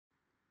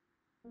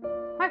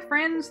Hi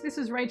friends, this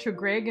is Rachel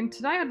Gregg, and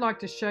today I'd like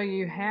to show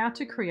you how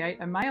to create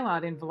a mail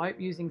art envelope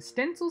using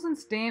stencils and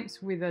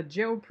stamps with a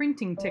gel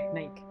printing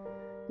technique.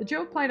 The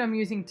gel plate I'm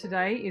using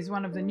today is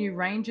one of the new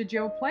Ranger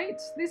gel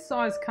plates. This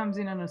size comes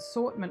in an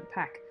assortment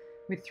pack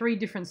with 3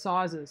 different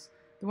sizes.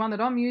 The one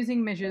that I'm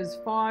using measures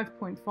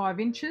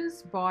 5.5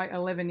 inches by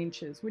 11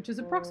 inches, which is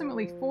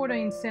approximately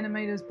 14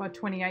 centimeters by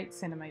 28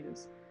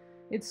 centimeters.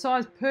 It's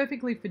sized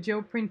perfectly for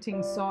gel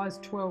printing size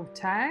 12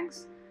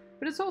 tags,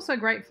 but it's also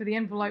great for the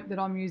envelope that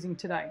I'm using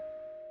today.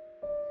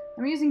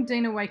 I'm using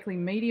Dina Wakley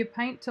media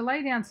paint to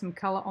lay down some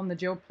colour on the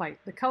gel plate.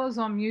 The colours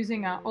I'm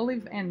using are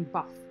olive and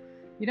buff.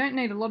 You don't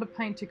need a lot of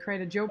paint to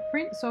create a gel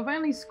print, so I've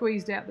only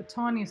squeezed out the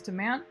tiniest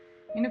amount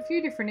in a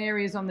few different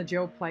areas on the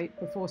gel plate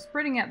before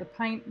spreading out the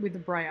paint with the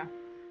brayer.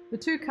 The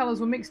 2 colours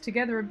will mix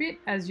together a bit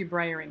as you're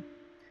brayering.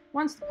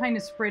 Once the paint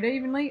is spread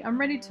evenly, I'm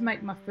ready to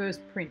make my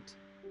first print.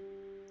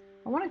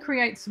 I want to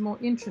create some more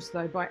interest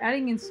though by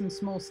adding in some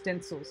small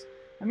stencils.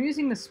 I'm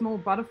using the small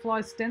butterfly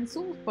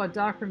stencils by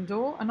Darkroom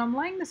and I'm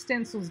laying the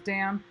stencils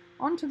down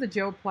onto the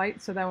gel plate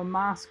so they will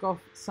mask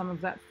off some of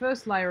that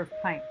first layer of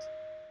paint.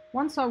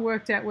 Once I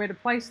worked out where to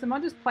place them, I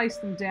just placed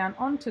them down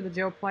onto the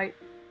gel plate.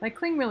 They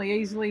cling really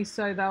easily,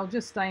 so they'll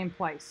just stay in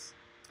place.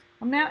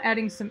 I'm now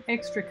adding some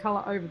extra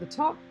colour over the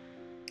top,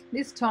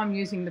 this time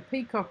using the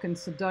Peacock and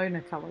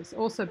Sedona colours,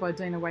 also by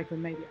Dina Wakley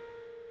Media.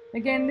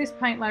 Again, this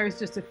paint layer is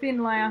just a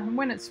thin layer, and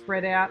when it's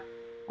spread out,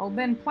 I'll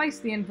then place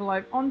the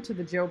envelope onto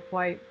the gel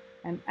plate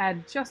and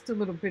add just a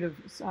little bit of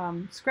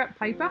scrap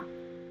paper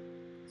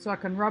so I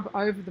can rub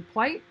over the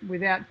plate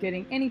without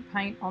getting any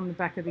paint on the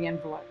back of the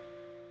envelope.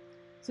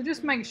 So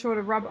just make sure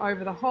to rub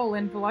over the whole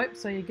envelope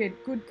so you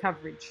get good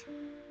coverage.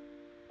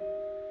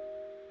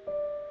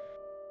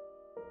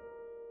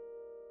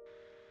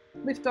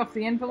 Lift off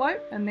the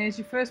envelope and there's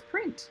your first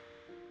print.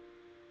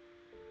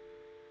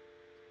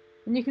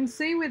 And you can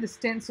see where the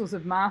stencils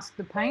have masked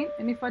the paint,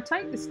 and if I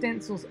take the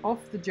stencils off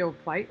the gel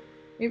plate,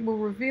 it will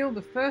reveal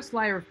the first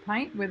layer of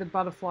paint where the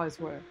butterflies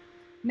were.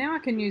 Now I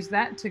can use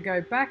that to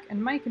go back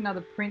and make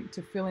another print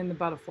to fill in the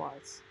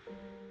butterflies.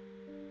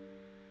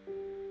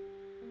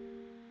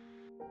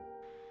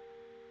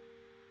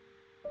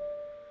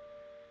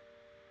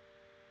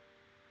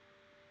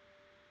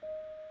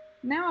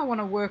 Now I want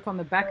to work on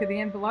the back of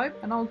the envelope,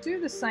 and I'll do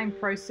the same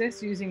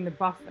process using the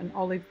buff and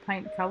olive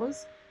paint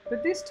colours,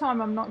 but this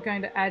time I'm not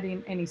going to add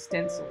in any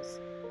stencils.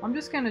 I'm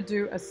just going to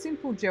do a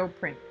simple gel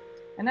print.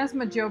 And as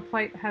my gel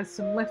plate has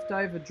some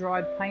leftover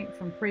dried paint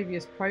from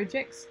previous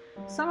projects,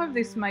 some of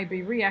this may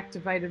be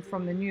reactivated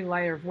from the new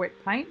layer of wet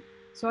paint,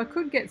 so I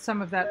could get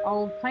some of that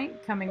old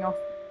paint coming off,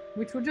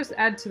 which will just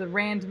add to the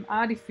random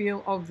arty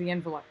feel of the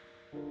envelope.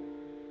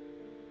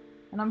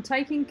 And I'm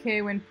taking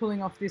care when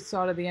pulling off this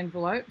side of the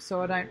envelope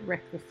so I don't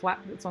wreck the flap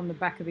that's on the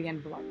back of the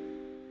envelope.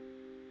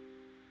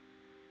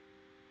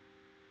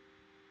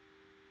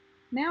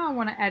 Now I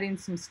want to add in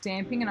some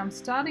stamping, and I'm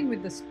starting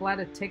with the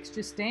Splatter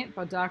Texture Stamp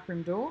by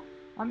Darkroom.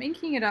 I'm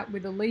inking it up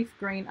with a leaf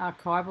green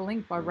Archival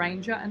ink by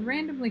Ranger and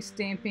randomly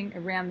stamping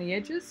around the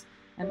edges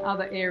and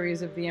other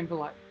areas of the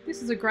envelope.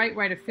 This is a great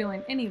way to fill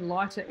in any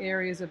lighter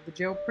areas of the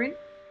gel print,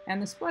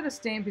 and the splatter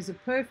stamp is a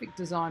perfect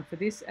design for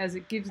this as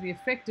it gives the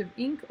effect of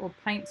ink or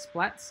paint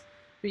splats,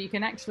 but you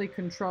can actually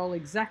control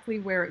exactly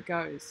where it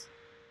goes.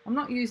 I'm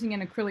not using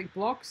an acrylic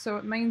block, so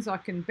it means I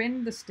can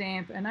bend the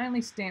stamp and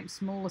only stamp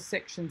smaller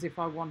sections if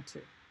I want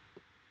to.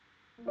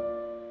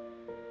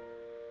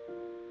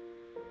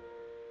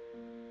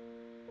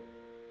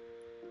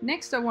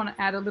 Next I want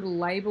to add a little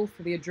label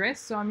for the address,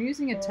 so I'm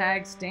using a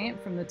tag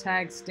stamp from the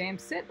Tag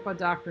Stamp set by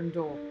Darkroom.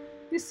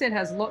 This set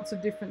has lots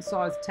of different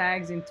size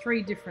tags in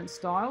 3 different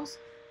styles.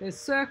 There's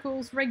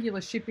circles,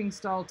 regular shipping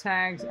style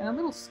tags, and a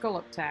little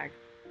scallop tag.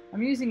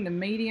 I'm using the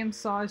medium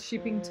size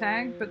shipping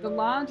tag, but the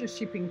larger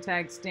shipping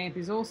tag stamp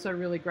is also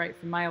really great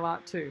for mail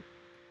art too.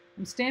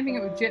 I'm stamping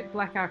it with jet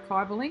black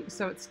Archival ink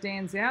so it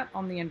stands out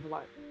on the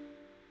envelope.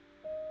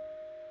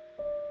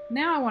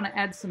 Now I want to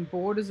add some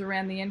borders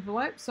around the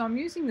envelope, so I'm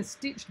using the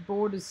stitched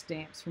borders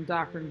stamps from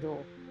Darkroom.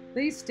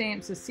 These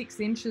stamps are 6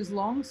 inches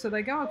long, so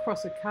they go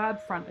across a card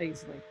front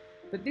easily.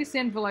 But this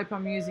envelope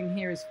I'm using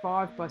here is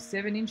 5 by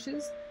 7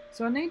 inches,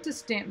 so I need to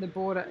stamp the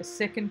border a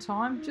second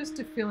time just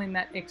to fill in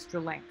that extra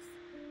length.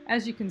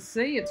 As you can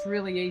see, it's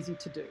really easy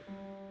to do.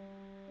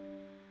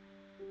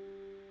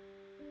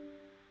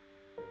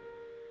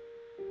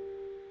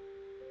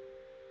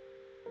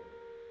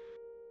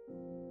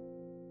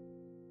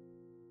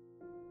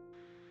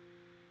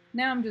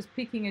 Now I'm just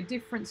picking a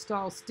different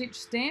style stitch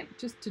stamp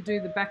just to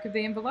do the back of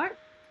the envelope,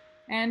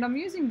 and I'm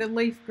using the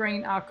leaf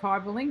green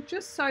Archival ink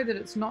just so that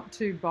it's not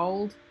too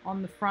bold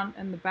on the front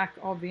and the back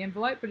of the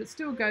envelope, but it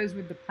still goes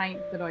with the paint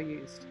that I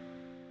used.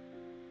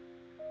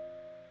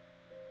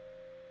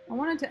 I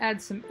wanted to add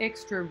some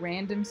extra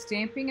random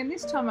stamping, and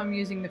this time I'm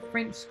using the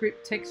French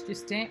script texture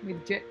stamp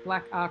with jet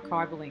black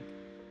Archival ink.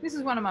 This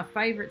is one of my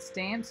favourite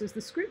stamps as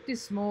the script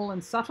is small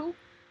and subtle,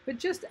 but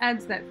just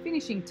adds that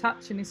finishing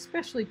touch and is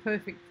especially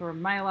perfect for a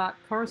mail art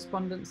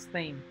correspondence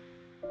theme.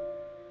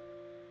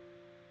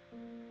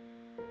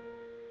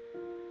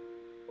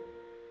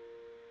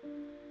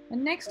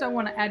 And next I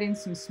want to add in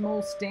some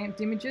small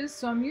stamped images,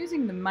 so I'm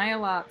using the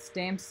Mail Art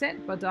stamp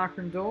set by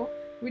Darkroom,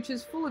 which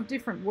is full of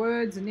different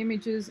words and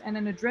images and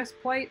an address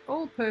plate,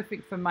 all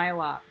perfect for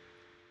mail art.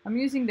 I'm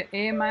using the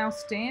airmail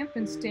stamp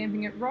and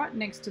stamping it right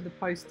next to the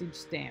postage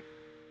stamp.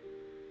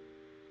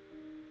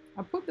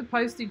 I put the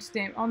postage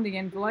stamp on the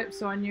envelope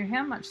so I knew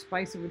how much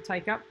space it would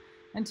take up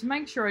and to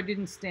make sure I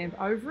didn't stamp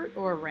over it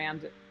or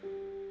around it.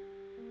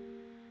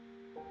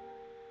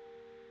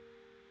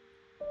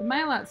 The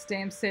Mail Art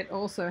stamp set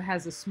also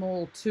has a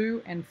small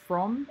to and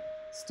from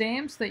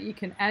stamps that you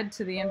can add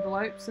to the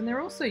envelopes, and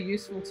they're also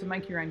useful to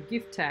make your own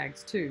gift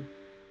tags too.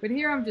 But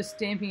here I'm just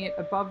stamping it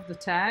above the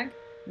tag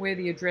where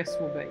the address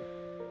will be.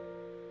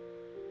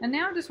 And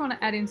now I just want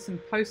to add in some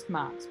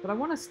postmarks, but I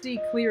want to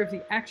steer clear of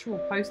the actual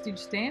postage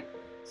stamp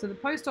so the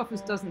post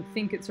office doesn't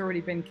think it's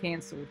already been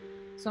cancelled.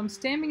 So I'm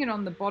stamping it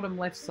on the bottom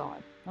left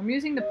side. I'm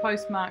using the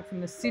postmark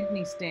from the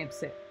Sydney stamp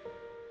set.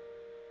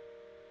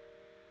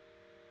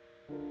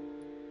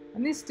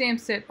 And this stamp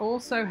set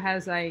also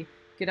has a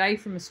G'day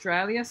from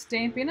Australia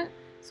stamp in it,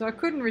 so I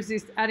couldn't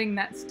resist adding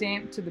that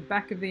stamp to the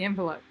back of the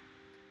envelope.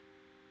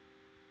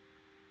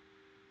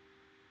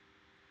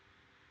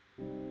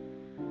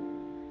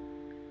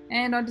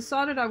 And I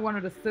decided I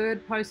wanted a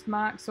third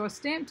postmark, so I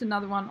stamped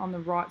another one on the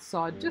right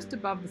side just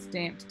above the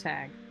stamped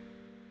tag.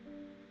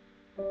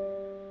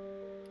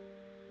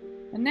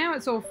 And now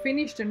it's all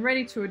finished and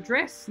ready to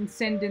address and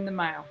send in the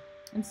mail.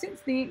 And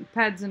since the ink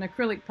pads and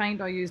acrylic paint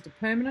I used are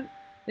permanent,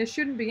 there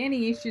shouldn't be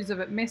any issues of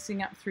it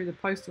messing up through the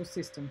postal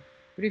system.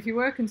 But if you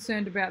were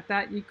concerned about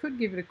that, you could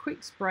give it a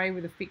quick spray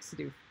with a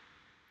fixative.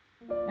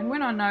 And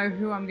when I know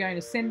who I'm going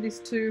to send this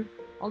to,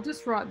 I'll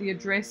just write the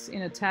address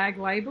in a tag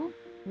label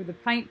with a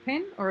paint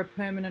pen or a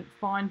permanent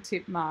fine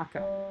tip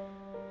marker.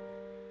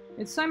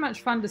 It's so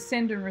much fun to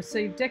send and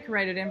receive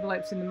decorated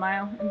envelopes in the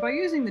mail, and by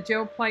using the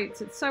gel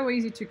plates it's so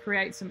easy to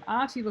create some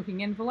arty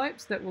looking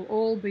envelopes that will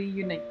all be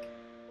unique.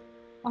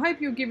 I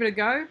hope you'll give it a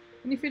go,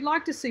 and if you'd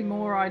like to see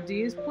more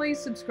ideas, please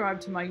subscribe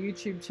to my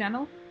YouTube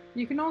channel.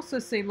 You can also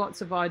see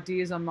lots of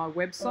ideas on my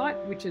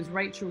website, which is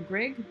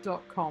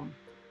rachelgreg.com,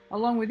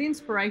 along with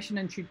inspiration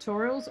and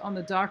tutorials on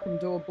the Darkroom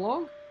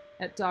blog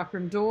at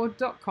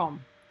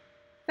darkroomdoor.com.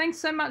 Thanks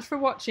so much for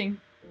watching.